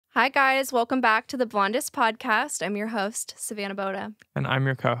Hi, guys. Welcome back to the Blondest Podcast. I'm your host, Savanna Boda. And I'm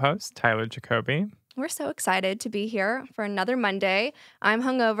your co-host, Tyler Jacoby. We're so excited to be here for another Monday. I'm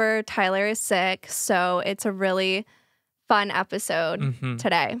hungover. Tyler is sick. So it's a really fun episode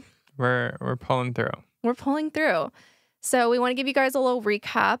today. We're pulling through. We're pulling through. So we want to give you guys a little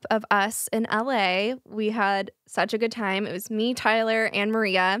recap of us in LA. We had such a good time. It was me, Tyler, and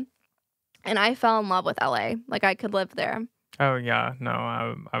Maria. And I fell in love with LA. Like, I could live there. Oh, yeah. No,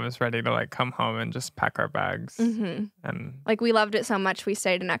 I was ready to, come home and just pack our bags. And we loved it so much, we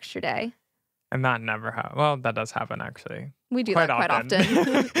stayed an extra day. And that never happened. Well, that does happen, actually. We do that quite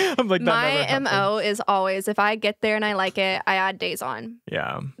often. I'm like, My MO is always, if I get there and I like it, I add days on.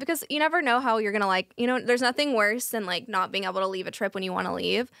 Yeah. Because you never know how you're going to, there's nothing worse than, not being able to leave a trip when you want to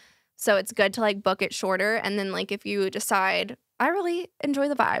leave. So it's good to, book it shorter. And then, if you decide, I really enjoy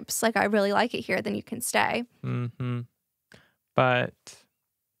the vibes, I really like it here, then you can stay. But,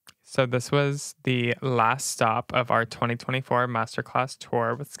 so this was the last stop of our 2024 Masterclass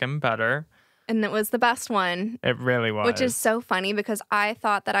tour with Skin Better. And it was the best one. It really was. Which is so funny because I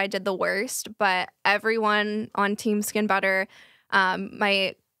thought that I did the worst, but everyone on Team Skin Better,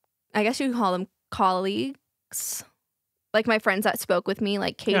 I guess you could call them colleagues, my friends that spoke with me,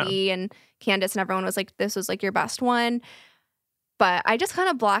 Katie and Candace, and everyone was like, this was your best one. But I just kind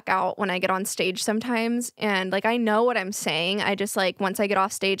of black out when I get on stage sometimes. And I know what I'm saying. I just once I get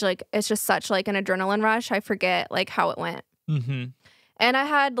off stage, it's just such an adrenaline rush. I forget how it went. And I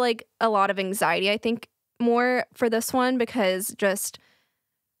had a lot of anxiety, I think, more for this one because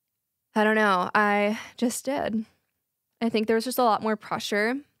I don't know. I just did. I think there was just a lot more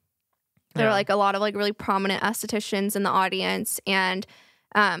pressure. There were a lot of really prominent estheticians in the audience and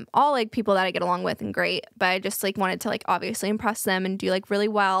all people that I get along with and great. But I just wanted to obviously impress them and do really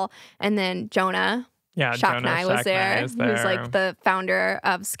well. And then Jonah Shaknai was there. Who's the founder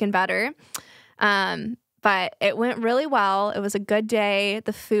of Skin Better. But it went really well. It was a good day.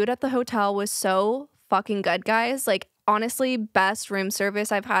 The food at the hotel was so fucking good, guys. Honestly, best room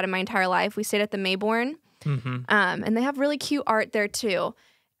service I've had in my entire life. We stayed at the Mayborn. And they have really cute art there too.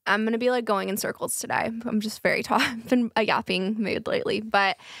 I'm going to be going in circles today. I'm just very I've been a yapping mood lately.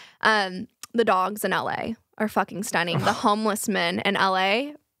 But the dogs in LA are fucking stunning. The homeless men in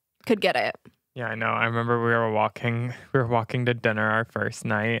LA could get it. Yeah, I know. I remember we were walking to dinner our first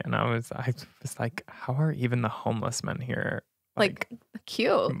night, and I was like, how are even the homeless men here?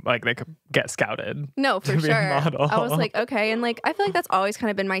 Cute. They could get scouted. No, for sure. I was like, okay. And I feel that's always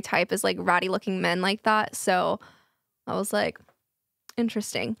kind of been my type is ratty looking men like that. So I was like,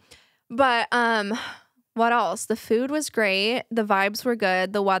 interesting. But what else? The food was great. The vibes were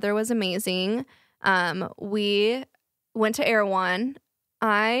good. The weather was amazing. We went to Erewhon.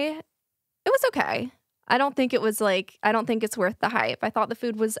 It was okay. I don't think it was I don't think it's worth the hype. I thought the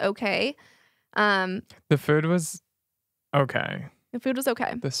food was okay. The food was okay. The food was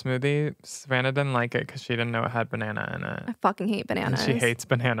okay. The smoothie, Savannah didn't like it because she didn't know it had banana in it. I fucking hate bananas. And she hates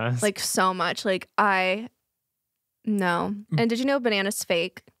bananas. So much. No. And did you know banana's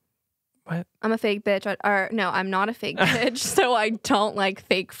fake? What? I'm a fake bitch. No, I'm not a fake bitch, so I don't like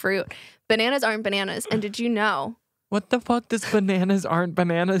fake fruit. Bananas aren't bananas. And did you know? What the fuck does bananas aren't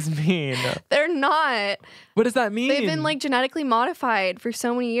bananas mean? They're not. What does that mean? They've been genetically modified for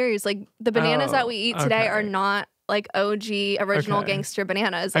so many years. The bananas that we eat today are not OG original gangster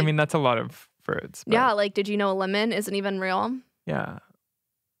bananas. I mean, that's a lot of fruits. But... Yeah, did you know a lemon isn't even real? Yeah.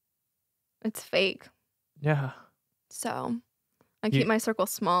 It's fake. Yeah. So I keep my circle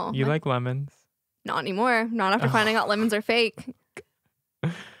small. You like lemons? Not anymore. Not after finding out lemons are fake.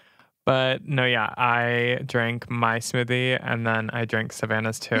 But no, yeah, I drank my smoothie and then I drank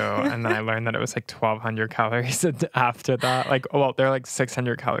Savannah's too. And then I learned that it was 1,200 calories after that. They're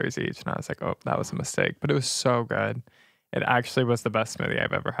 600 calories each. And I was like, oh, that was a mistake. But it was so good. It actually was the best smoothie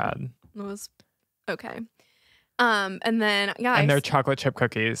I've ever had. It was okay. And then, yeah. And their chocolate chip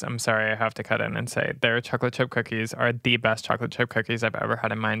cookies, I'm sorry, I have to cut in and say, their chocolate chip cookies are the best chocolate chip cookies I've ever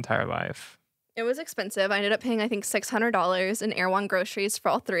had in my entire life. It was expensive. I ended up paying, I think, $600 in Erewhon groceries for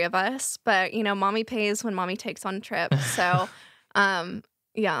all three of us. But, mommy pays when mommy takes on trips. So,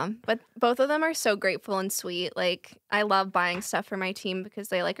 yeah. But both of them are so grateful and sweet. I love buying stuff for my team because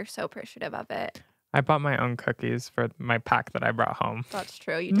they, are so appreciative of it. I bought my own cookies for my pack that I brought home. That's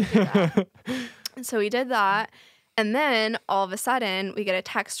true. You did do that. So we did that. And then, all of a sudden, we get a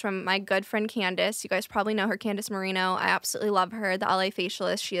text from my good friend Candace. You guys probably know her, Candace Marino. I absolutely love her, the LA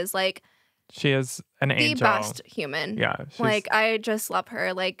facialist. She is, she is an angel. The best human. Yeah. I just love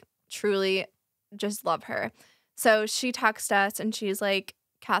her. Truly just love her. So she texted us and she's like,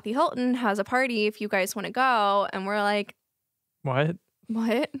 Kathy Hilton has a party if you guys want to go. And we're like, what?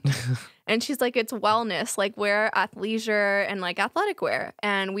 what? And she's like, it's wellness, like wear athleisure and like athletic wear.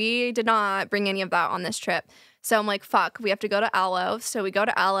 And we did not bring any of that on this trip. So I'm like, fuck, we have to go to Aloe. So we go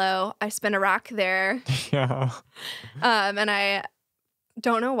to Aloe. I spend a rack there. Yeah. And I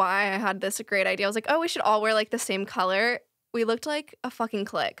don't know why I had this great idea. I was like, oh, we should all wear like the same color. We looked like a fucking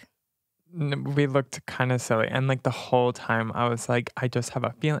clique. We looked kind of silly. And like the whole time I was like, I just have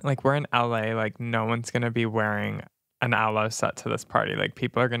a feeling like we're in LA. Like no one's going to be wearing an Aloe set to this party. Like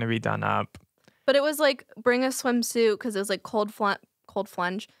people are going to be done up. But it was like, bring a swimsuit because it was like cold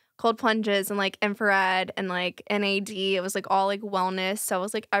plunges and like infrared and like NAD. It was like all like wellness. So I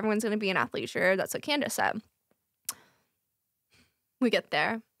was like, everyone's going to be in athleisure. That's what Candace said. We get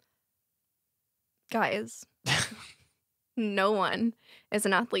there. Guys, no one is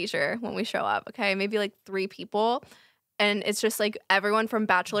in athleisure when we show up, okay? Maybe like 3 people. And it's just like everyone from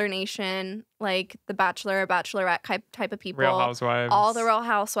Bachelor Nation, like the Bachelor, Bachelorette type of people. Real Housewives. All the Real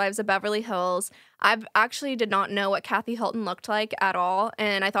Housewives of Beverly Hills. I actually did not know what Kathy Hilton looked like at all.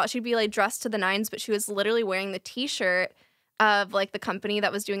 And I thought she'd be like dressed to the nines, but she was literally wearing the t-shirt of like the company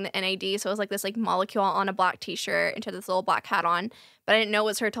that was doing the NAD. So it was like this like molecule on a black t-shirt into this little black hat on. But I didn't know it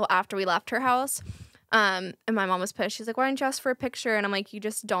was her till after we left her house. And my mom was pissed. She's like, why didn't you ask for a picture? And I'm like, you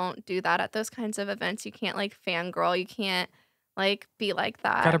just don't do that at those kinds of events. You can't like fangirl. You can't like be like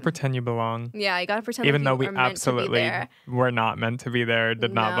that. Gotta pretend you belong. Yeah, you gotta pretend. Even like though we absolutely were not meant to be there,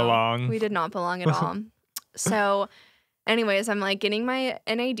 did not belong. We did not belong at all. So anyways, I'm like getting my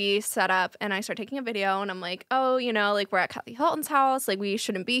NAD set up and I start taking a video and I'm like, oh, you know, like we're at Kathy Hilton's house. Like we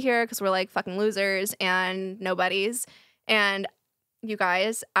shouldn't be here because we're like fucking losers and nobodies. And you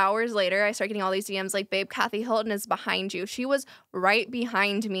guys, hours later, I start getting all these DMs like, babe, Kathy Hilton is behind you. She was right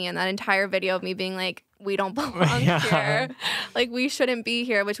behind me in that entire video of me being like, we don't belong here. Like, we shouldn't be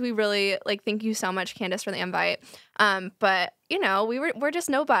here, which we really, like, thank you so much, Candace, for the invite. But, you know, we're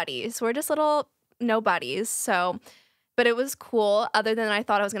just nobodies. We're just little nobodies. So, but it was cool, other than I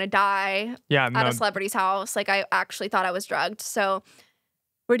thought I was going to die at a celebrity's house. Like, I actually thought I was drugged. So,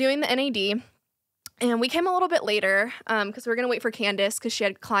 we're doing the NAD. And we came a little bit later because we were going to wait for Candace because she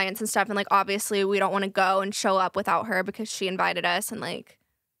had clients and stuff. And, like, obviously we don't want to go and show up without her because she invited us and, like,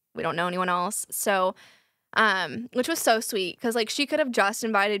 we don't know anyone else. So, which was so sweet because, like, she could have just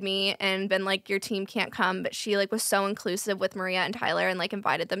invited me and been like, your team can't come. But she, like, was so inclusive with Maria and Tyler and, like,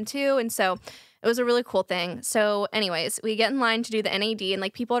 invited them too. And so it was a really cool thing. So, anyways, we get in line to do the NAD and,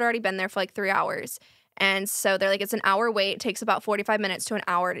 like, people had already been there for, like, 3 hours. And so they're like, it's an hour wait. It takes about 45 minutes to an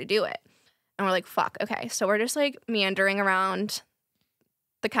hour to do it. And we're like, fuck, okay. So we're just like meandering around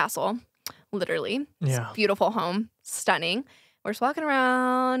the castle, literally. Yeah. It's a beautiful home, stunning. We're just walking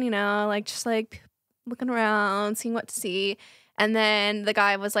around, you know, like just like looking around, seeing what to see. And then the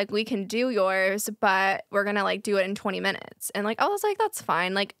guy was like, we can do yours, but we're going to like do it in 20 minutes. And like, I was like, that's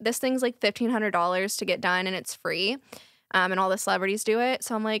fine. Like this thing's like $1,500 to get done and it's free. And all the celebrities do it.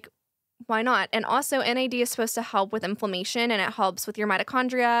 So I'm like, why not? And also NAD is supposed to help with inflammation and it helps with your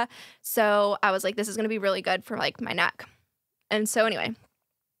mitochondria. So I was like, this is going to be really good for like my neck. And so anyway,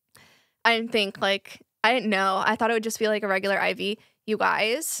 I didn't know. I thought it would just be like a regular IV. You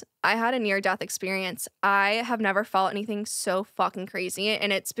guys, I had a near-death experience. I have never felt anything so fucking crazy.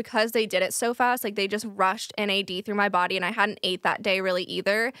 And it's because they did it so fast. Like they just rushed NAD through my body and I hadn't ate that day really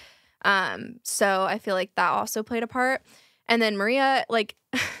either. So I feel like that also played a part. And then Maria, like,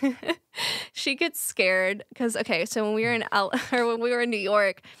 she gets scared because, okay, so when we were in New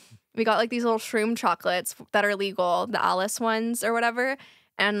York, we got like these little shroom chocolates that are legal, the Alice ones or whatever.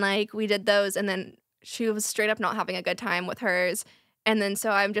 And like we did those and then she was straight up not having a good time with hers. And then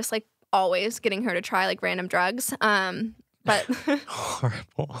so I'm just like always getting her to try like random drugs. But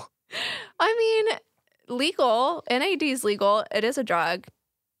horrible. I mean, legal. NAD is legal. It is a drug.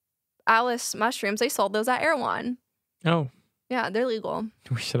 Alice mushrooms, they sold those at Erewhon. Oh. Yeah, they're legal.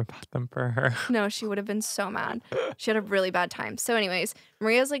 We should have bought them for her. No, she would have been so mad. She had a really bad time. So anyways,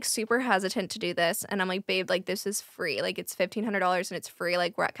 Maria's like super hesitant to do this. And I'm like, babe, like this is free. Like it's $1,500 and it's free.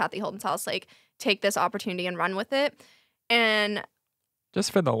 Like we're at Kathy Hilton's house. Like take this opportunity and run with it. And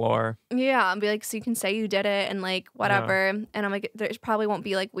just for the lore. Yeah, I'll be like, so you can say you did it and like whatever. Yeah. And I'm like, there probably won't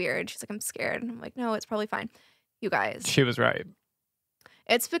be like weird. She's like, I'm scared. And I'm like, no, it's probably fine. You guys. She was right.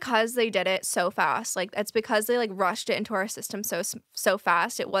 It's because they did it so fast. Like, it's because they, like, rushed it into our system so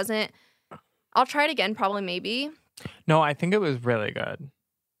fast. It wasn't... I'll try it again, probably, maybe. No, I think it was really good.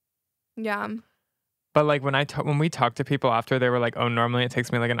 Yeah. But, like, when we talked to people after, they were like, oh, normally it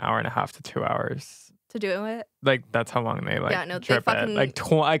takes me, like, an hour and a half to 2 hours. To do it? Like, that's how long they, like, yeah, no, trip they fucking...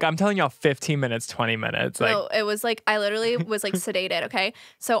 it. Like, I'm telling y'all, 15 minutes, 20 minutes. Like... No, it was, like, I literally was, like, sedated, okay?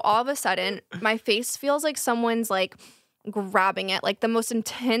 So, all of a sudden, my face feels like someone's, like... grabbing it, like the most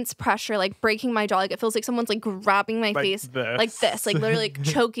intense pressure, like breaking my jaw. Like it feels like someone's like grabbing my face like this, like literally like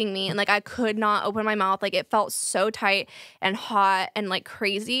choking me. And like I could not open my mouth. Like it felt so tight and hot and like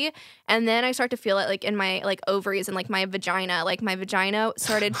crazy. And then I start to feel it like in my like ovaries and like my vagina. Like my vagina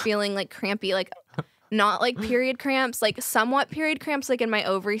started feeling like crampy, like not like period cramps, like somewhat period cramps, like in my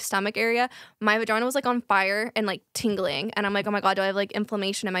ovary stomach area. My vagina was like on fire and like tingling. And I'm like, oh my God, do I have like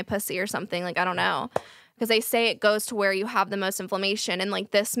inflammation in my pussy or something? Like, I don't know. Because they say it goes to where you have the most inflammation. And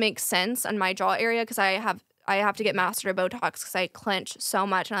like this makes sense on my jaw area because I have to get mastered Botox because I clench so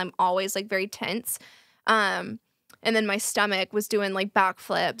much and I'm always like very tense. And then my stomach was doing like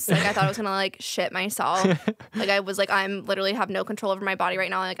backflips. Like I thought I was gonna like shit myself. Like I was like, I'm literally have no control over my body right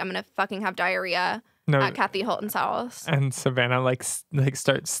now. Like I'm gonna fucking have diarrhea at Kathy Hilton's house. And Savanna like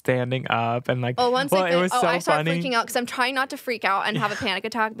starts standing up and like. Oh, once it was so I started funny. freaking out because I'm trying not to freak out and have a panic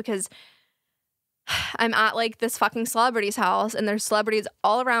attack because I'm at like this fucking celebrity's house and there's celebrities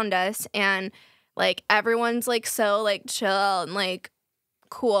all around us and like everyone's like so like chill and like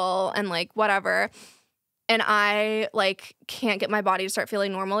cool and like whatever. And I like can't get my body to start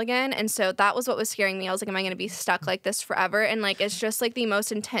feeling normal again. And so that was what was scaring me. I was like, am I going to be stuck like this forever? And like it's just like the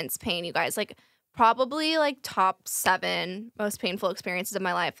most intense pain, you guys. Like probably like top 7 most painful experiences of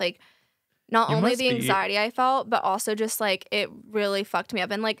my life. Like not only the anxiety I felt, but also just, like, it really fucked me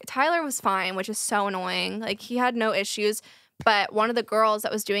up. And, like, Tyler was fine, which is so annoying. Like, he had no issues. But one of the girls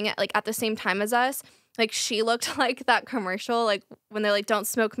that was doing it, like, at the same time as us, like, she looked like that commercial, like, when they're like, don't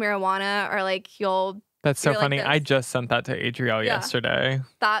smoke marijuana or, like, you'll... That's so funny. Like I just sent that to Adriel yesterday.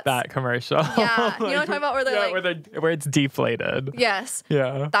 That commercial. Yeah. You know what I'm talking about? Where they're where it's deflated. Yes.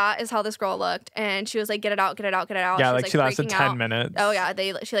 Yeah. That is how this girl looked. And she was like, get it out, get it out, get it out. Yeah, she was, she lasted 10 minutes. Oh, yeah.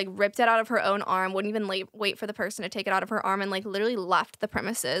 She like ripped it out of her own arm, wouldn't even wait for the person to take it out of her arm and like literally left the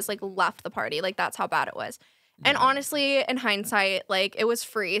premises, like left the party. Like that's how bad it was. And honestly, in hindsight, like it was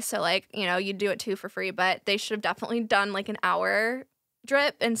free. So like, you know, you'd do it too for free, but they should have definitely done like an hour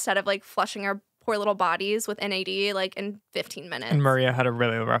drip instead of like flushing our poor little bodies with NAD like in 15 minutes. And Maria had a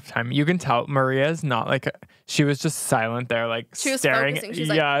really rough time. You can tell Maria's not like she was just silent there, like she was staring. Focusing. She's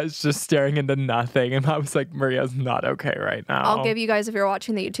it's just staring into nothing. And I was like, Maria's not okay right now. I'll give you guys, if you're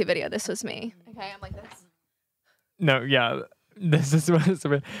watching the YouTube video, this was me. Okay, I'm like this. No, yeah, this is what it's.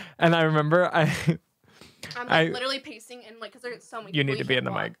 And I remember I'm like literally pacing and like because there's so many. You people, need to be in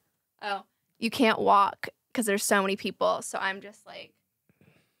the mic. Oh, you can't walk because there's so many people. So I'm just like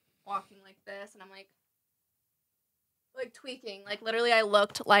walking like this, and I'm like tweaking. Like literally, I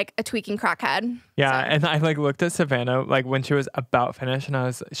looked like a tweaking crackhead. Yeah, and I like looked at Savanna like when she was about finished,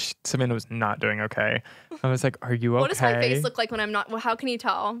 and Savanna was not doing okay. I was like, "Are you okay?" What does my face look like when I'm not? Well, how can you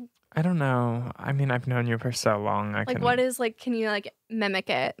tell? I don't know. I mean, I've known you for so long. What is like? Can you like mimic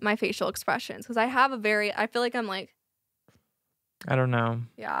it? My facial expressions, because I have I feel like I'm like. I don't know.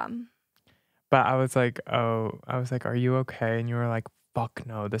 Yeah. But I was like, "Are you okay?" And you were like, fuck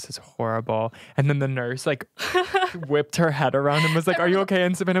no, this is horrible. And then the nurse like whipped her head around and was like, are you okay?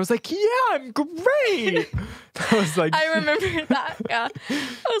 And Savannah was like, yeah, I'm great. I was like, I remember that. Yeah.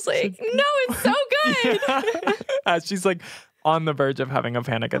 I was like, no, it's so good. Yeah. As she's like on the verge of having a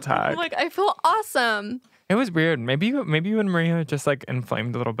panic attack. I'm like, I feel awesome. It was weird. Maybe you and Maria just like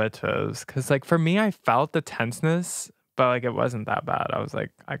inflamed little bitches. Cause like for me, I felt the tenseness, but like it wasn't that bad. I was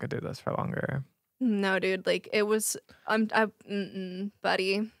like, I could do this for longer. No, dude, like it was,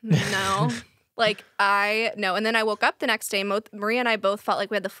 buddy, no. Like no. And then I woke up the next day, Maria and I both felt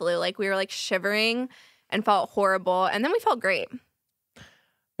like we had the flu. Like we were like shivering and felt horrible. And then we felt great.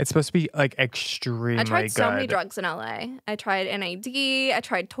 It's supposed to be like extremely good. I tried so many drugs in LA. I tried NAD. I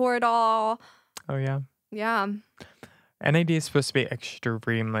tried Toradol. Oh, yeah? Yeah. NAD is supposed to be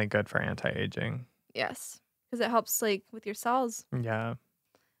extremely good for anti-aging. Yes. Because it helps like with your cells. Yeah.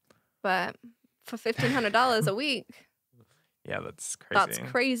 But for $1,500 a week. Yeah, that's crazy. That's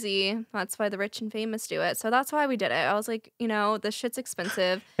crazy. That's why the rich and famous do it. So that's why we did it. I was like, you know, this shit's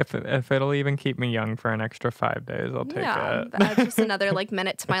expensive. If it'll even keep me young for an extra 5 days, I'll take it. That's just another like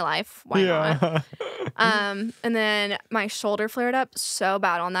minute to my life. Why not? And then my shoulder flared up so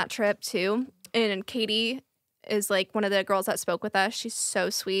bad on that trip too. And Katie is like one of the girls that spoke with us. She's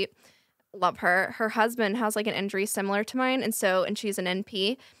so sweet. Love her. Her husband has like an injury similar to mine. And she's an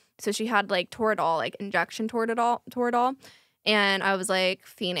NP. So she had like Toradol, like injection Toradol. And I was like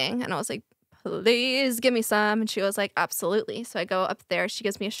fiending. And I was like, please give me some. And she was like, absolutely. So I go up there. She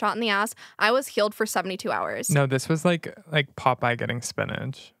gives me a shot in the ass. I was healed for 72 hours. No, this was like Popeye getting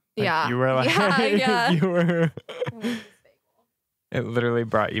spinach. Like, yeah. You were like, yeah. You were. It literally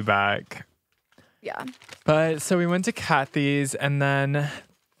brought you back. Yeah. But so we went to Kathy's and then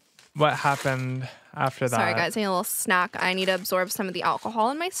what happened after that? Sorry, guys. I need a little snack. I need to absorb some of the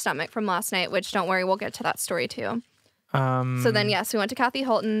alcohol in my stomach from last night, which don't worry, we'll get to that story too. So then, yes, we went to Kathy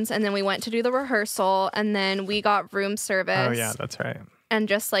Hilton's, and then we went to do the rehearsal, and then we got room service. Oh, yeah, that's right. And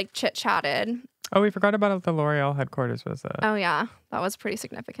just like chit-chatted. Oh, we forgot about the L'Oreal headquarters visit. Oh, yeah. That was pretty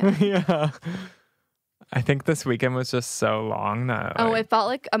significant. Yeah. I think this weekend was just so long that... It felt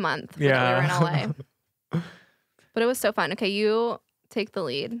like a month that we were in LA. But it was so fun. Okay, you take the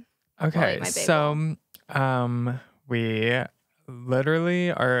lead. Okay, so we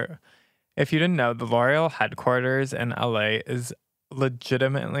literally are... If you didn't know, the L'Oreal headquarters in LA is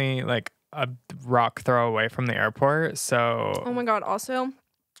legitimately like a rock throw away from the airport. So... Oh my God. Also,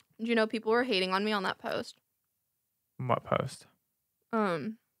 did you know people were hating on me on that post? What post?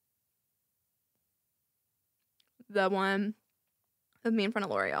 The one of me in front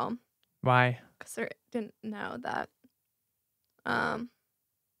of L'Oreal. Why? Because they didn't know that. I'm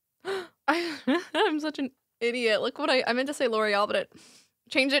such an idiot. Look what I meant to say L'Oreal, but it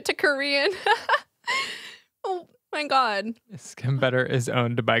changed it to Korean. Oh my God. Skin Better is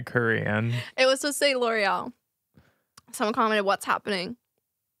owned by Korean. It was to say L'Oreal. Someone commented, "What's happening?"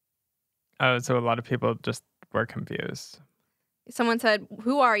 Oh, so a lot of people just were confused. Someone said,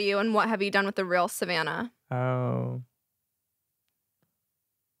 "Who are you and what have you done with the real Savanna?" Oh.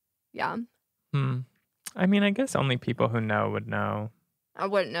 Yeah. I mean, I guess only people who know would know. I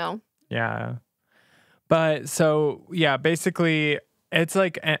wouldn't know. Yeah. But so, yeah, basically, it's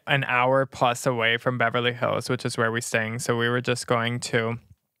like an hour plus away from Beverly Hills, which is where we're staying. So we were just going to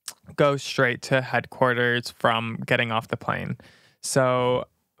go straight to headquarters from getting off the plane. So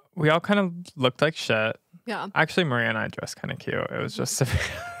we all kind of looked like shit. Yeah. Actually, Maria and I dressed kind of cute. It was just...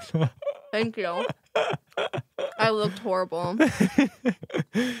 Thank you. I looked horrible.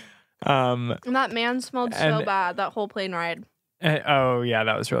 And that man smelled so bad that whole plane ride. Oh yeah,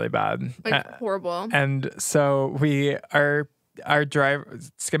 that was really bad. Like horrible. And so our driver,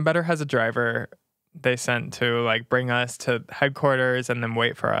 Skin Better has a driver they sent to like bring us to headquarters and then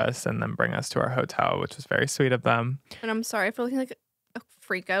wait for us and then bring us to our hotel, which was very sweet of them. And I'm sorry for looking like a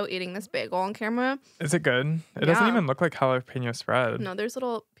freak out eating this bagel on camera. Is it good? It doesn't even look like jalapeno spread. No, there's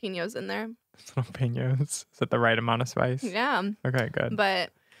little pinos in there. Little pinos. Is it the right amount of spice? Yeah. Okay, good.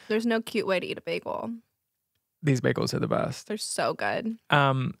 But there's no cute way to eat a bagel. These bagels are the best. They're so good.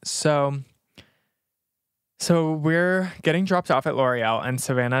 So we're getting dropped off at L'Oreal, and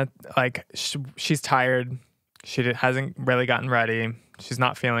Savanna, like, she's tired. She hasn't really gotten ready. She's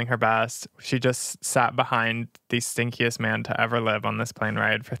not feeling her best. She just sat behind the stinkiest man to ever live on this plane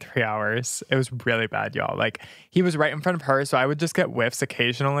ride for 3 hours. It was really bad, y'all. Like, he was right in front of her, so I would just get whiffs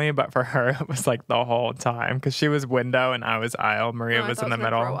occasionally, but for her, it was like the whole time because she was window and I was aisle. Maria was in the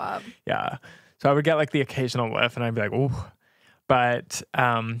middle. Throw up. Yeah. So I would get like the occasional whiff, and I'd be like, ooh. But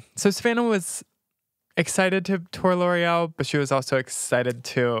so Savannah was excited to tour L'Oreal, but she was also excited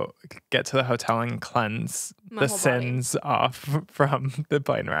to get to the hotel and cleanse the sins off from the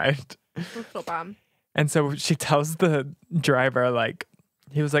plane ride. So bad. And so she tells the driver, like,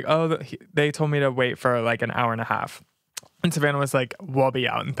 he was like, oh, they told me to wait for like an hour and a half. And Savannah was like, we'll be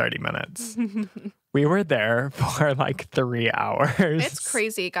out in 30 minutes. We were there for like 3 hours. It's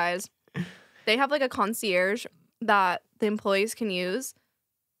crazy, guys. They have like a concierge that the employees can use.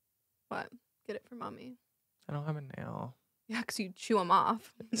 What? Get it for mommy. I don't have a nail. Yeah, because you chew them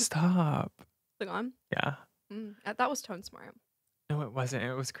off. Stop. Click on? Yeah. That was Tone Smart. No, it wasn't.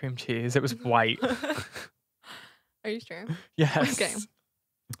 It was cream cheese. It was white. Are you sure? Yes. Okay.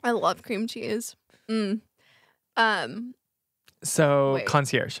 I love cream cheese. So Wait.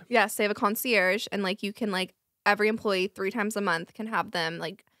 Concierge. Yes, they have a concierge, and like you can like every employee 3 times a month can have them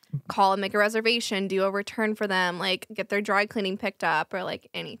like call and make a reservation, do a return for them, like get their dry cleaning picked up or like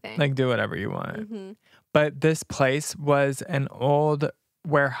anything. Like do whatever you want. But this place was an old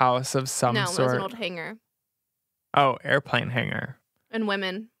warehouse of some sort. No, it was an old hangar. Oh, airplane hangar. And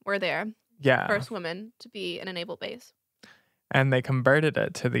women were there. Yeah. First women to be in a naval base. And they converted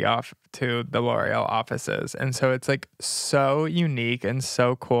it to the L'Oreal offices. And so it's like so unique and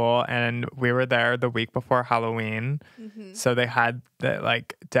so cool. And we were there the week before Halloween. So they had that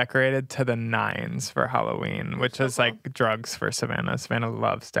like decorated to the nines for Halloween, which is like drugs for Savannah. Savannah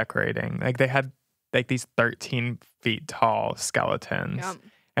loves decorating. Like they had like these 13 feet tall skeletons. Yep.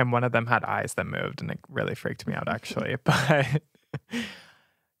 And one of them had eyes that moved, and it really freaked me out actually. But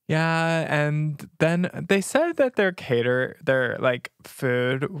yeah, and then they said that their like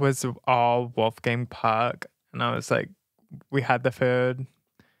food was all Wolfgang Puck, and I was like, we had the food.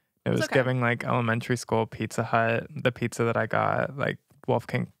 It was giving like elementary school Pizza Hut. The pizza that I got, like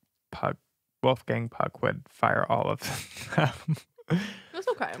Wolfgang Puck would fire all of them. It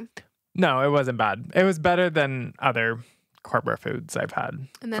was okay. No, it wasn't bad. It was better than other corporate foods I've had.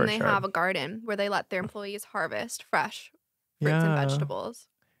 And then they have a garden where they let their employees harvest fresh fruits and vegetables.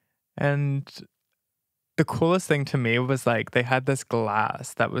 And the coolest thing to me was like they had this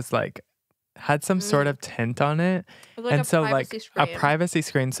glass that was like had some sort of tint on it. Like and a so privacy like screen. a privacy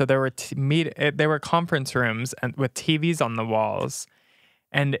screen. So there were there were conference rooms and with TVs on the walls.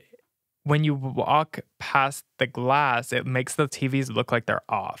 And when you walk past the glass, it makes the TVs look like they're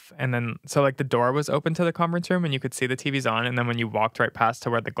off. And then, so like the door was open to the conference room and you could see the TVs on. And then when you walked right past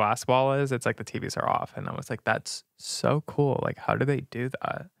to where the glass wall is, it's like the TVs are off. And I was like, that's so cool. Like, how do they do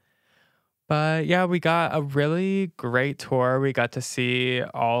that? But yeah, we got a really great tour. We got to see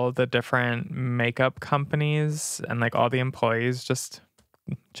all the different makeup companies and like all the employees just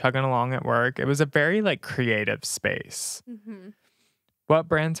chugging along at work. It was a very like creative space. Mm-hmm. What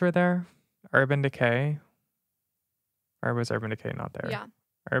brands were there? Urban Decay? Or was Urban Decay not there? Yeah.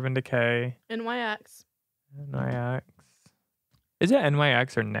 Urban Decay. NYX. NYX. Is it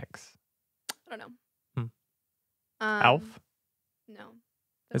NYX or NYX? I don't know. Elf? No.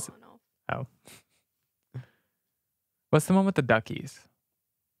 Is it? Elf. Oh. What's the one with the duckies?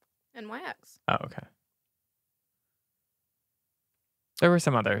 NYX. Oh, okay. There were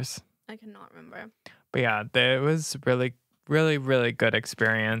some others. I cannot remember. But yeah, it was really good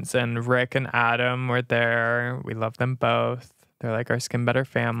experience. And Rick and Adam were there. We love them both. They're like our Skin Better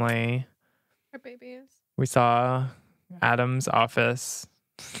family. Our babies. We saw Adam's office.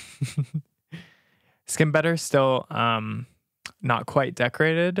 Skin Better still not quite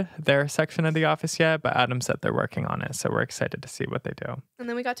decorated their section of the office yet, but Adam said they're working on it. So we're excited to see what they do. And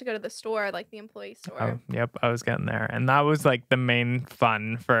then we got to go to the store, like the employee store. Oh, yep. I was getting there. And that was like the main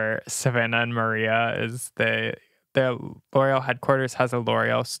fun for Savanna and Maria is the L'Oreal headquarters has a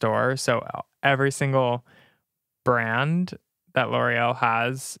L'Oreal store. So every single brand that L'Oreal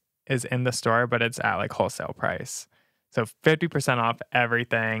has is in the store, but it's at like wholesale price. So 50% off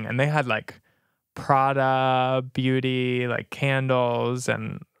everything. And they had like Prada, beauty, like candles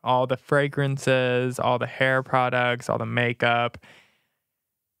and all the fragrances, all the hair products, all the makeup.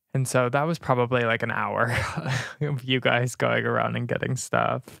 And so that was probably like an hour of you guys going around and getting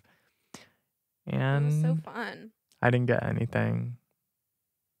stuff. And it was so fun. I didn't get anything.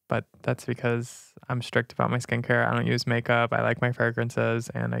 But that's because I'm strict about my skincare. I don't use makeup. I like my fragrances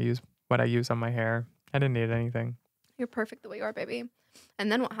and I use what I use on my hair. I didn't need anything. You're perfect the way you are, baby.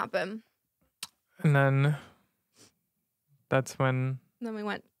 And then what happened? And then that's when... Then we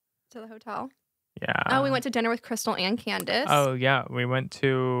went to the hotel. Yeah. Oh, we went to dinner with Crystal and Candace. Oh, yeah. We went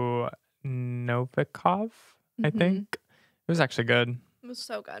to Novikov, I think. It was actually good. It was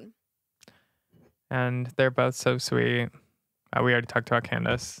so good. And they're both so sweet. We already talked about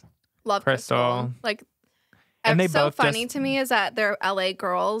Candace. Love Crystal. Like, and they so both funny to me is that they're LA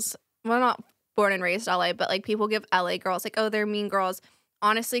girls. Well, not born and raised LA, but like people give LA girls like, oh, they're mean girls.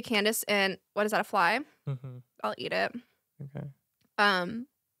 Honestly, Candace and what is that, a fly? Mm-hmm. I'll eat it. Okay.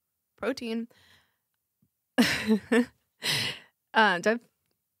 Protein. Do I have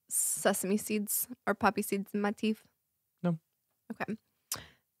sesame seeds or poppy seeds in my teeth? No. Okay.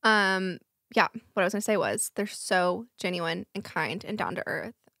 Yeah, what I was gonna say was they're so genuine and kind and down to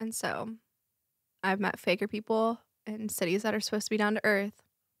earth. And so I've met faker people in cities that are supposed to be down to earth.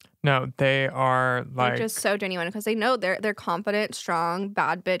 No, they are like they're just so genuine because they know they're confident, strong,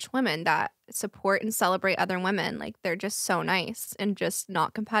 bad bitch women that support and celebrate other women. Like they're just so nice and just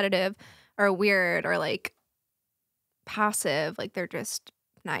not competitive or weird or like passive. Like they're just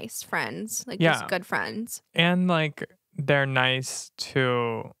nice friends, like just good friends. And like they're nice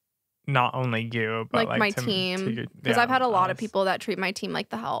to not only you, but like my team. Because I've had a lot of people that treat my team like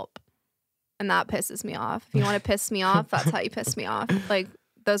the help. And that pisses me off. If you want to piss me off, that's how you piss me off. Like,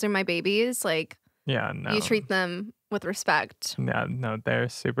 those are my babies. Like, yeah, no. You treat them with respect. Yeah, no, they're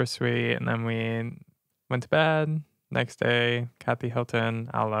super sweet. And then we went to bed. Next day, Kathy Hilton,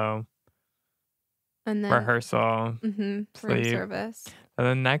 Aloe. And then rehearsal. Room sleep. service. And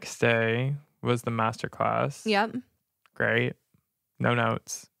the next day was the master class. Yep. Great. No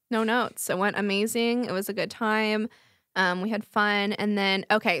notes. No notes. It went amazing. It was a good time. We had fun. And then,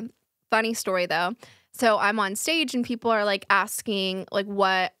 okay, funny story though. So I'm on stage and people are like asking like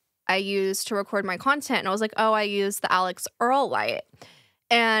what I use to record my content. And I was like, oh, I use the Alex Earl light.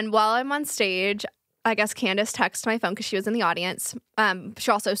 And while I'm on stage, I guess Candace texted my phone because she was in the audience.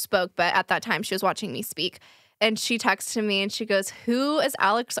 She also spoke, but at that time she was watching me speak. And she texted me and she goes, who is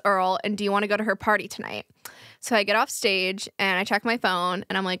Alex Earl and do you want to go to her party tonight? So I get off stage and I check my phone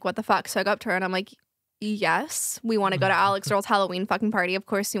and I'm like, what the fuck? So I go up to her and I'm like, yes, we want to go to Alex Earl's Halloween fucking party. Of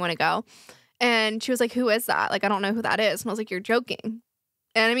course you want to go. And she was like, who is that? Like, I don't know who that is. And I was like, you're joking.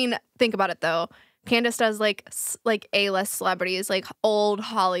 And I mean, think about it though. Candace does like A-list celebrities, like old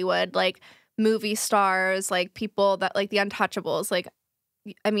Hollywood, like movie stars, like people that like the Untouchables, like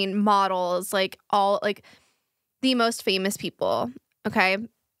I mean models, like all like the most famous people. Okay.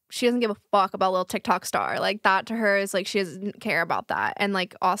 She doesn't give a fuck about a little TikTok star. Like that to her is like she doesn't care about that. And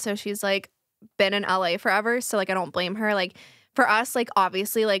like also she's like been in LA forever. So like I don't blame her. Like for us, like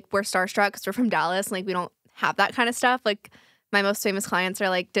obviously like we're starstruck because we're from Dallas and like we don't have that kind of stuff. Like my most famous clients are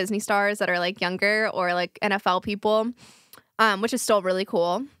like Disney stars that are like younger or like NFL people, which is still really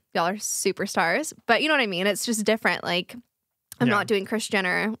cool. Y'all are superstars. But you know what I mean? It's just different. Like I'm not doing Kris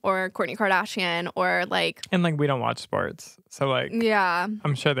Jenner or Kourtney Kardashian or like. And like we don't watch sports. So like. Yeah.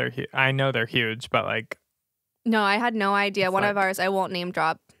 I'm sure I know they're huge, but like. No, I had no idea. One like, of ours, I won't name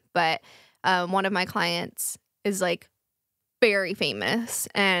drop, but one of my clients is like very famous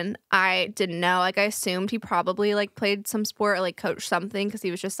and I didn't know. Like I assumed he probably like played some sport or like coached something because he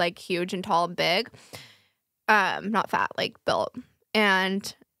was just like huge and tall and big. Not fat, like built.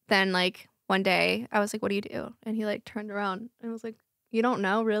 And then like one day I was like, what do you do? And he like turned around and was like, you don't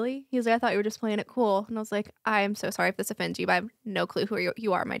know, really? He was like, I thought you were just playing it cool. And I was like, I am so sorry if this offends you, but I have no clue who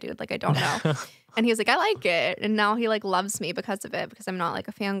you are, my dude. Like I don't know. And he was like, I like it. And now he like loves me because of it, because I'm not like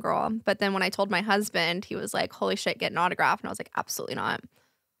a fangirl. But then when I told my husband, he was like, holy shit, get an autograph. And I was like, absolutely not.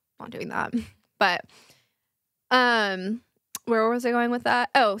 Not doing that. But where was I going with that?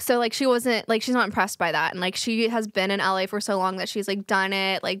 Oh, so like she wasn't like she's not impressed by that. And like she has been in LA for so long that she's like done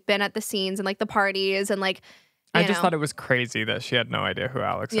it, like been at the scenes and like the parties and like I just thought it was crazy that she had no idea who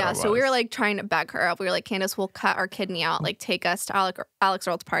Alex Earl was. Yeah, so we were like trying to beg her up. We were like, Candace, we'll cut our kidney out. Like, take us to Alex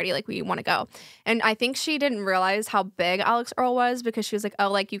Earl's party. Like, we want to go. And I think she didn't realize how big Alex Earl was because she was like, oh,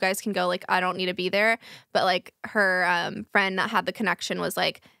 like, you guys can go. Like, I don't need to be there. But like her friend that had the connection was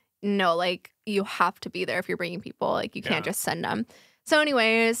like, no, like, you have to be there if you're bringing people. Like, you can't just send them. So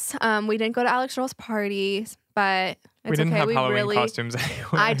anyways, we didn't go to Alex Earl's party, but we didn't have Halloween costumes anyway.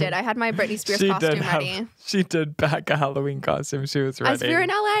 I did. I had my Britney Spears costume ready. She did pack a Halloween costume. She was ready. As we were in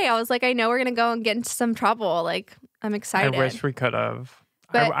LA, I was like, I know we're going to go and get into some trouble. Like, I'm excited. I wish we could have.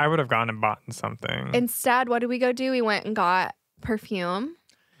 I would have gone and bought something. Instead, what did we go do? We went and got perfume.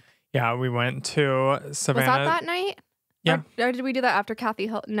 Yeah, we went to Savanna. Was that night? Yeah. Or did we do that after Kathy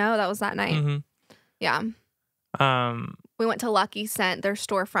Hilton? No, that was that night. Mm-hmm. Yeah. We went to Lucky Scent, their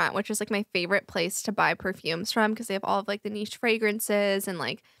storefront, which is like my favorite place to buy perfumes from because they have all of like the niche fragrances and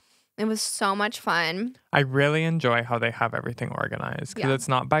like it was so much fun. I really enjoy how they have everything organized because it's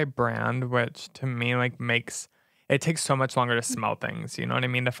not by brand, which to me like it takes so much longer to smell things. You know what I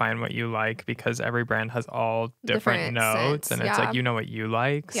mean? To find what you like because every brand has all different notes scents, and it's like you know what you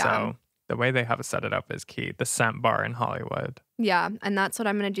like. Yeah. So the way they have it set it up is key. The scent bar in Hollywood. Yeah, and that's what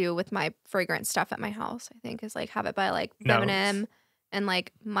I'm going to do with my fragrance stuff at my house, I think, is like have it by like feminine and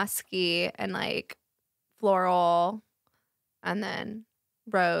like musky and like floral and then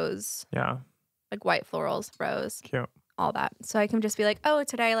rose. Yeah. Like white florals, rose. Cute. All that. So I can just be like, oh,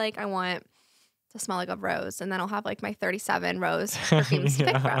 today like I want to smell like a rose. And then I'll have like my 37 rose perfumes to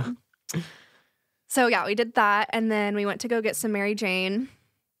pick from. So yeah, we did that. And then we went to go get some Mary Jane,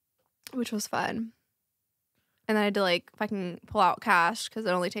 which was fun. And then I had to like fucking pull out cash because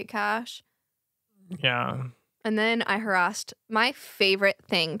I only take cash. Yeah. And then I harassed. My favorite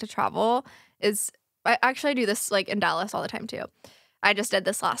thing to travel is I do this like in Dallas all the time too. I just did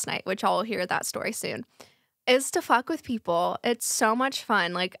this last night, which I'll hear that story soon. Is to fuck with people. It's so much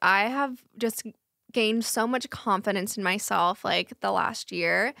fun. Like I have just gained so much confidence in myself like the last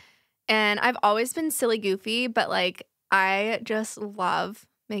year. And I've always been silly goofy, but like I just love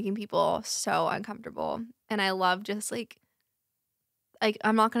making people so uncomfortable. And I love just like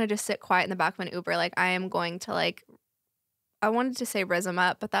I'm not going to just sit quiet in the back of an Uber. Like I am going to like, I wanted to say rizz 'em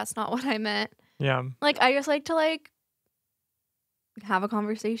up, but that's not what I meant. Yeah. Like I just like to like have a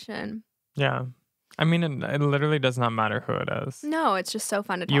conversation. Yeah. I mean, it literally does not matter who it is. No, it's just so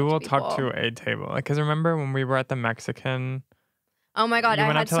fun to talk to You will people. talk to a table. Like, because remember when we were at the Mexican... Oh my God, you I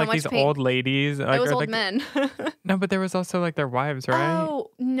went had up to so like much these pain. old ladies. Like, It was or, old like, men. No, but there was also like their wives, right?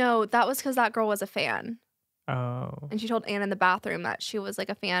 Oh, no, that was because that girl was a fan. Oh. And she told Anne in the bathroom that she was like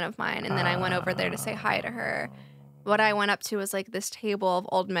a fan of mine. And then I went over there to say hi to her. What I went up to was like this table of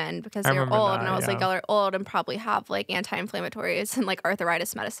old men because they were old. And I was like, y'all are old and probably have like anti-inflammatories and like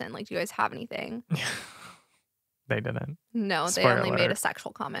arthritis medicine. Like, do you guys have anything? They didn't. No, they Spoiler only alert. made a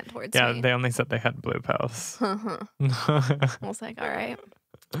sexual comment towards Yeah, me. they only said they had blue pills. I was like, all right,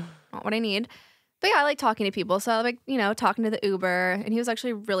 not what I need. But yeah, I like talking to people. So like, you know, talking to the Uber, and he was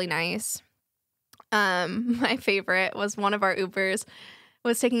actually really nice. My favorite was one of our Ubers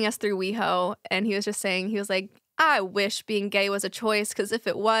was taking us through WeHo, and he was just saying, he was like, I wish being gay was a choice, because if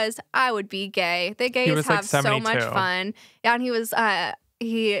it was, I would be gay. The gays was, like, have so much 72. fun. Yeah, and he was a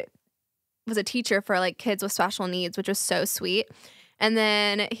teacher for like kids with special needs, which was so sweet. And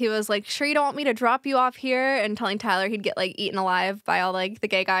then he was like, "Sure you don't want me to drop you off here?" And telling Tyler he'd get like eaten alive by all like the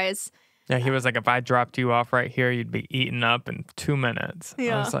gay guys. Yeah, he was like, if I dropped you off right here, you'd be eaten up in 2 minutes. I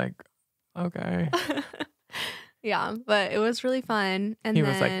Yeah. was like, okay. Yeah, but it was really fun. And He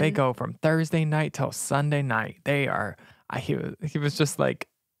then, was like, they go from Thursday night till Sunday night. They are, he was just like,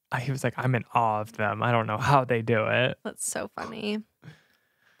 he was like, I'm in awe of them. I don't know how they do it. That's so funny.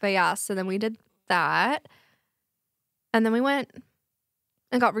 But yeah, so then we did that. And then we went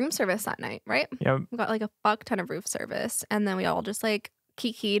and got room service that night, right? Yep. We got like a fuck ton of room service. And then we all just like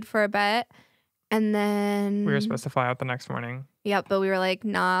kikied for a bit. And then We were supposed to fly out the next morning. Yep, but we were like,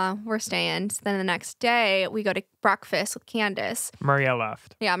 nah, we're staying. So then the next day, we go to breakfast with Candace. Maria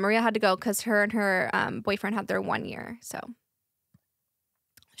left. Yeah, Maria had to go because her and her boyfriend had their 1 year. So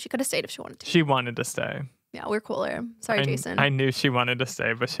she could have stayed if she wanted to. She wanted to stay. Yeah, we're cooler. Sorry, Jason. I knew she wanted to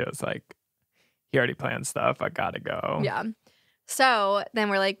stay, but she was like, he already planned stuff. I gotta go. Yeah. So then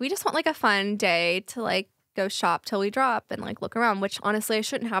we're like, we just want like a fun day to like go shop till we drop and like look around, which honestly I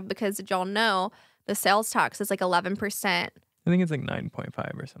shouldn't have, because did y'all know the sales tax is like 11%. I think it's like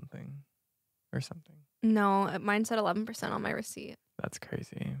 9.5 or something. No, mine said 11% on my receipt. That's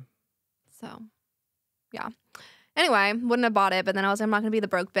crazy. So, yeah. Anyway, wouldn't have bought it, but then I was like, I'm not gonna be the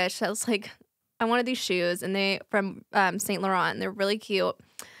broke bitch. I was like, I wanted these shoes, and they from Saint Laurent, and they're really cute.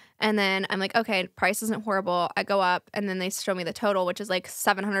 And then I'm like, okay, price isn't horrible. I go up, and then they show me the total, which is like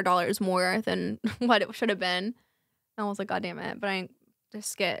 $700 more than what it should have been. And I was like, God damn it! But I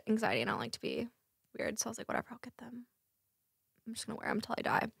just get anxiety, and I don't like to be weird, so I was like, whatever, I'll get them. I'm just gonna wear them until I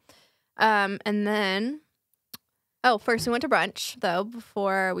die. And then, first we went to brunch though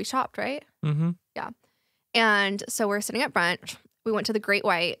before we shopped, right? Mm-hmm. Yeah. And so we're sitting at brunch. We went to the Great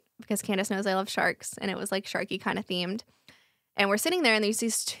White because Candace knows I love sharks, and it was like sharky kind of themed. And we're sitting there, and there's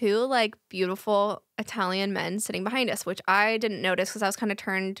these two like beautiful Italian men sitting behind us, which I didn't notice because I was kind of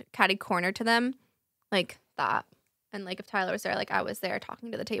turned catty corner to them, like that. And like if Tyler was there, like I was there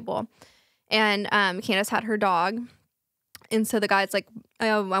talking to the table. And Candace had her dog. And so the guy's like,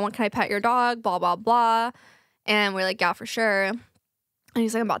 oh, can I pet your dog? Blah, blah, blah. And we're like, yeah, for sure. And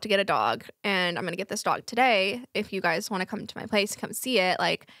he's like, I'm about to get a dog, and I'm going to get this dog today. If you guys want to come to my place, come see it.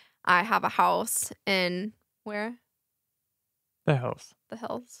 Like, I have a house in where? The hills. The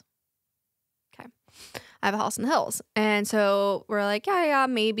hills. Okay. I have a house in the hills. And so we're like, yeah,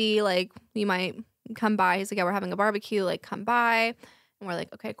 maybe like you might come by. He's like, yeah, we're having a barbecue. Like, come by. And we're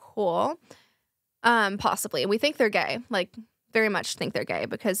like, okay, cool. Possibly. And we think they're gay. Like, very much think they're gay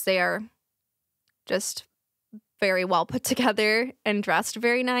because they are just very well put together and dressed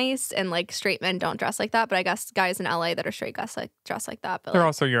very nice. And like straight men don't dress like that. But I guess guys in LA that are straight dress like that. But They're like,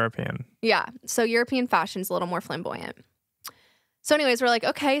 also European. yeah. So European fashion's a little more flamboyant. So anyways, we're like,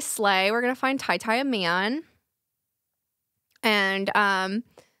 okay, slay. We're going to find Tai a man. And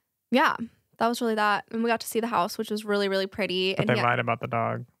yeah, that was really that. And we got to see the house, which was really, really pretty. But and they lied about the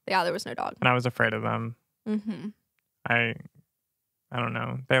dog. Yeah, there was no dog. And I was afraid of them. Mm-hmm. I don't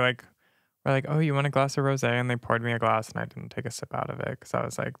know. They were like, oh, you want a glass of rosé? And they poured me a glass, and I didn't take a sip out of it because I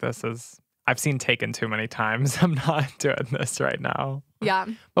was like, I've seen Taken too many times. I'm not doing this right now. Yeah.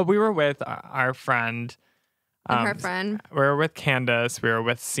 But we were with our friend. And her friend. We were with Candace. We were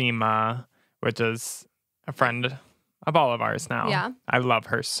with Seema, which is a friend of all of ours now. Yeah. I love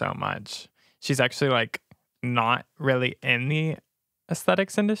her so much. She's actually like not really in the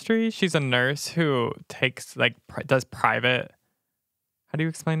aesthetics industry. She's a nurse who takes does private. How do you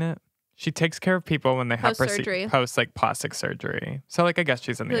explain it? She takes care of people when they have post like plastic surgery. So like I guess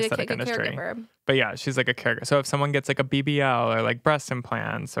she's in the aesthetic industry. Caregiver. But yeah, she's like a caregiver. So if someone gets like a BBL or like breast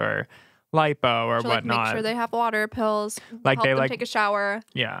implants or lipo or she'll, whatnot, make sure they have water, pills, like help they them take a shower.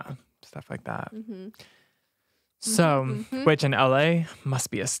 Yeah, stuff like that. Mm-hmm. So, which in LA must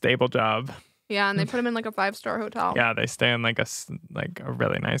be a stable job. Yeah, and they put them in like a 5-star hotel. Yeah, they stay in like a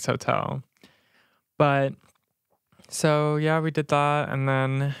really nice hotel. But so yeah, we did that, and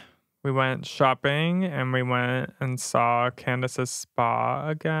then we went shopping, and we went and saw Candace's spa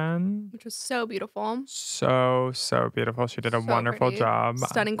again, which was so beautiful. So beautiful. She did a wonderful pretty. job.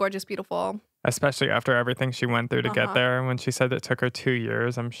 Stunning, gorgeous, beautiful. Especially after everything she went through to get there. When she said it took her 2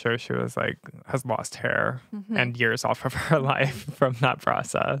 years, I'm sure she was like, has lost hair and years off of her life from that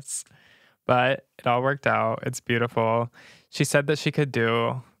process. But it all worked out. It's beautiful. She said that she could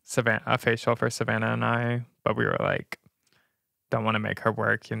do a facial for Savanna and I, but we were like, don't want to make her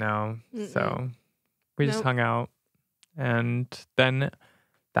work, you know? So we just hung out. And then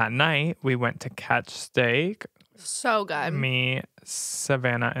that night we went to catch steak So good. Me,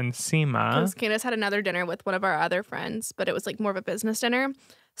 Savannah, and Seema. Because Candace had another dinner with one of our other friends, but it was like more of a business dinner.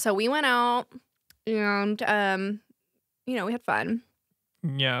 So we went out and, we had fun.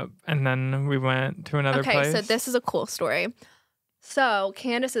 Yeah. And then we went to another place. Okay, so this is a cool story. So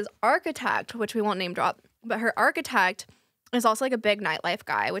Candace's architect, which we won't name drop, but her architect is also like a big nightlife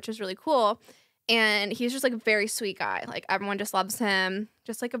guy, which is really cool. And he's just like a very sweet guy. Like everyone just loves him,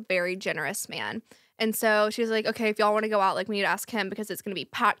 just like a very generous man. And so she's like, okay, if y'all want to go out, like we need to ask him because it's going to be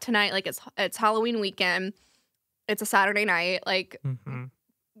packed tonight. Like it's Halloween weekend. It's a Saturday night. Like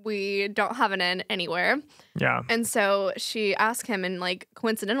we don't have an inn anywhere. Yeah. And so she asked him, and like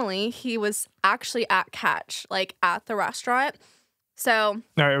coincidentally, he was actually at Catch, like at the restaurant. So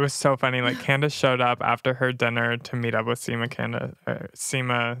no, it was so funny. Like Candace showed up after her dinner to meet up with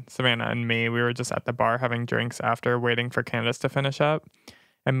Seema, Savannah, and me. We were just at the bar having drinks after, waiting for Candace to finish up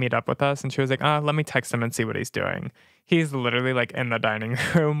and meet up with us. And she was like, let me text him and see what he's doing. He's literally like in the dining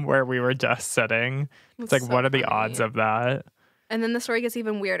room where we were just sitting. It's like, so what are the odds of that? And then the story gets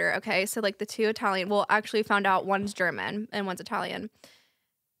even weirder. Okay, so like the two Italian, well, actually found out one's German and one's Italian.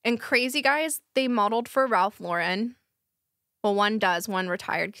 And crazy guys, they modeled for Ralph Lauren. Well, one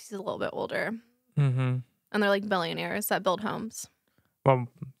retired because he's a little bit older. Mm-hmm. And they're like billionaires that build homes. Well,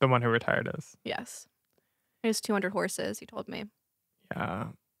 the one who retired is. Yes. He has 200 horses, he told me. Yeah.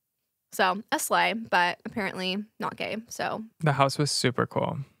 So, a sleigh, but apparently not gay. So the house was super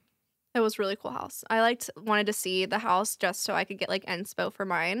cool. It was a really cool house. I wanted to see the house just so I could get like inspo for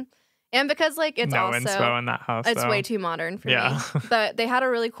mine. And because like it's no also inspo in that house. It's though. way too modern for me. But they had a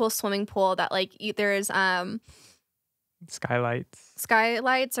really cool swimming pool that like there's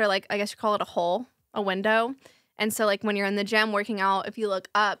Skylights or like I guess you call it a window. And so like when you're in the gym working out, if you look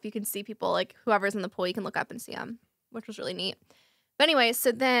up, you can see people like whoever's in the pool, you can look up and see them, which was really neat. But anyway,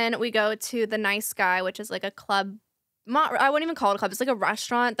 so then we go to the Nice Guy, which is like a club. I wouldn't even call it a club. It's like a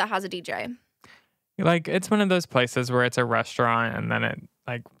restaurant that has a DJ. Like it's one of those places where it's a restaurant and then it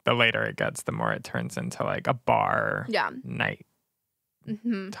like the later it gets, the more it turns into like a bar night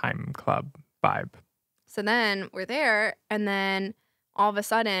time club vibe. So then we're there and then all of a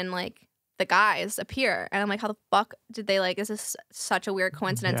sudden like the guys appear and I'm like, how the fuck did they like, this is such a weird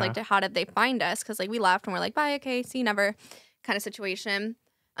coincidence. Like how did they find us? Because like we left and we're like, bye, okay, see you never kind of situation.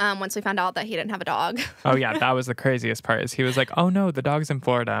 Once we found out that he didn't have a dog. Oh, yeah. That was the craziest part is he was like, oh, no, the dog's in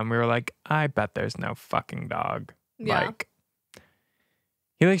Florida. And we were like, I bet there's no fucking dog. Yeah. Like,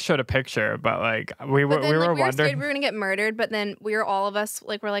 he like showed a picture, but like we were wondering. We were scared we were going to get murdered. But then all of us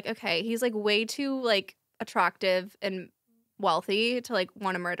like, we're like, okay, he's like way too like attractive and wealthy to like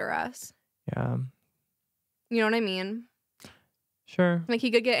want to murder us. Yeah. You know what I mean? Sure. Like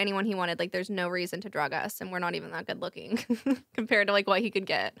he could get anyone he wanted. Like there's no reason to drug us and we're not even that good looking compared to like what he could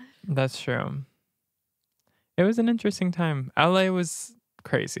get. That's true. It was an interesting time. LA was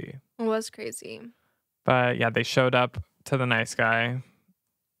crazy. It was crazy. But yeah, they showed up to the Nice Guy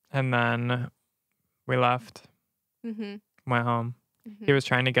and then we left. Went home. He was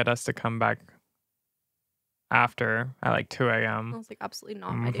trying to get us to come back after at like 2 a.m. I was like, absolutely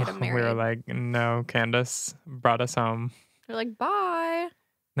not. My date I'm married. We were like, no, Candace brought us home. We're like, bye.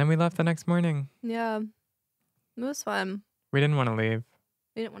 Then we left the next morning. Yeah. It was fun. We didn't want to leave.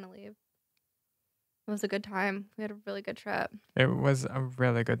 It was a good time. We had a really good trip. It was a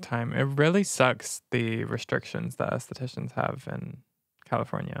really good time. It really sucks the restrictions that estheticians have in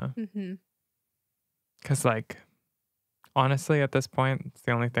California. Because, like, honestly, at this point, it's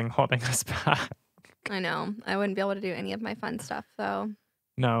the only thing holding us back. I know. I wouldn't be able to do any of my fun stuff, though.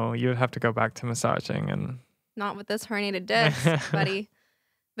 No, you would have to go back to massaging and... Not with this herniated disc, buddy.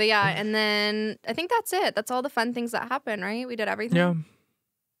 But yeah, and then I think that's it. That's all the fun things that happen, right? We did everything. Yeah.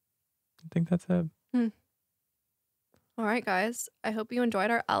 I think that's it. All right, guys. I hope you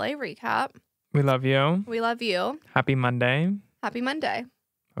enjoyed our LA recap. We love you. We love you. Happy Monday. Happy Monday.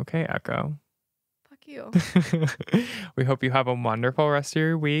 Okay, Echo. Fuck you. We hope you have a wonderful rest of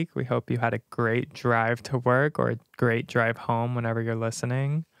your week. We hope you had a great drive to work or a great drive home whenever you're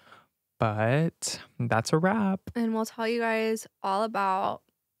listening. But that's a wrap. And we'll tell you guys all about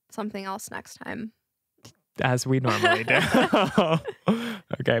something else next time. As we normally do.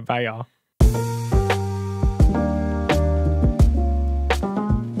 Okay, bye, y'all.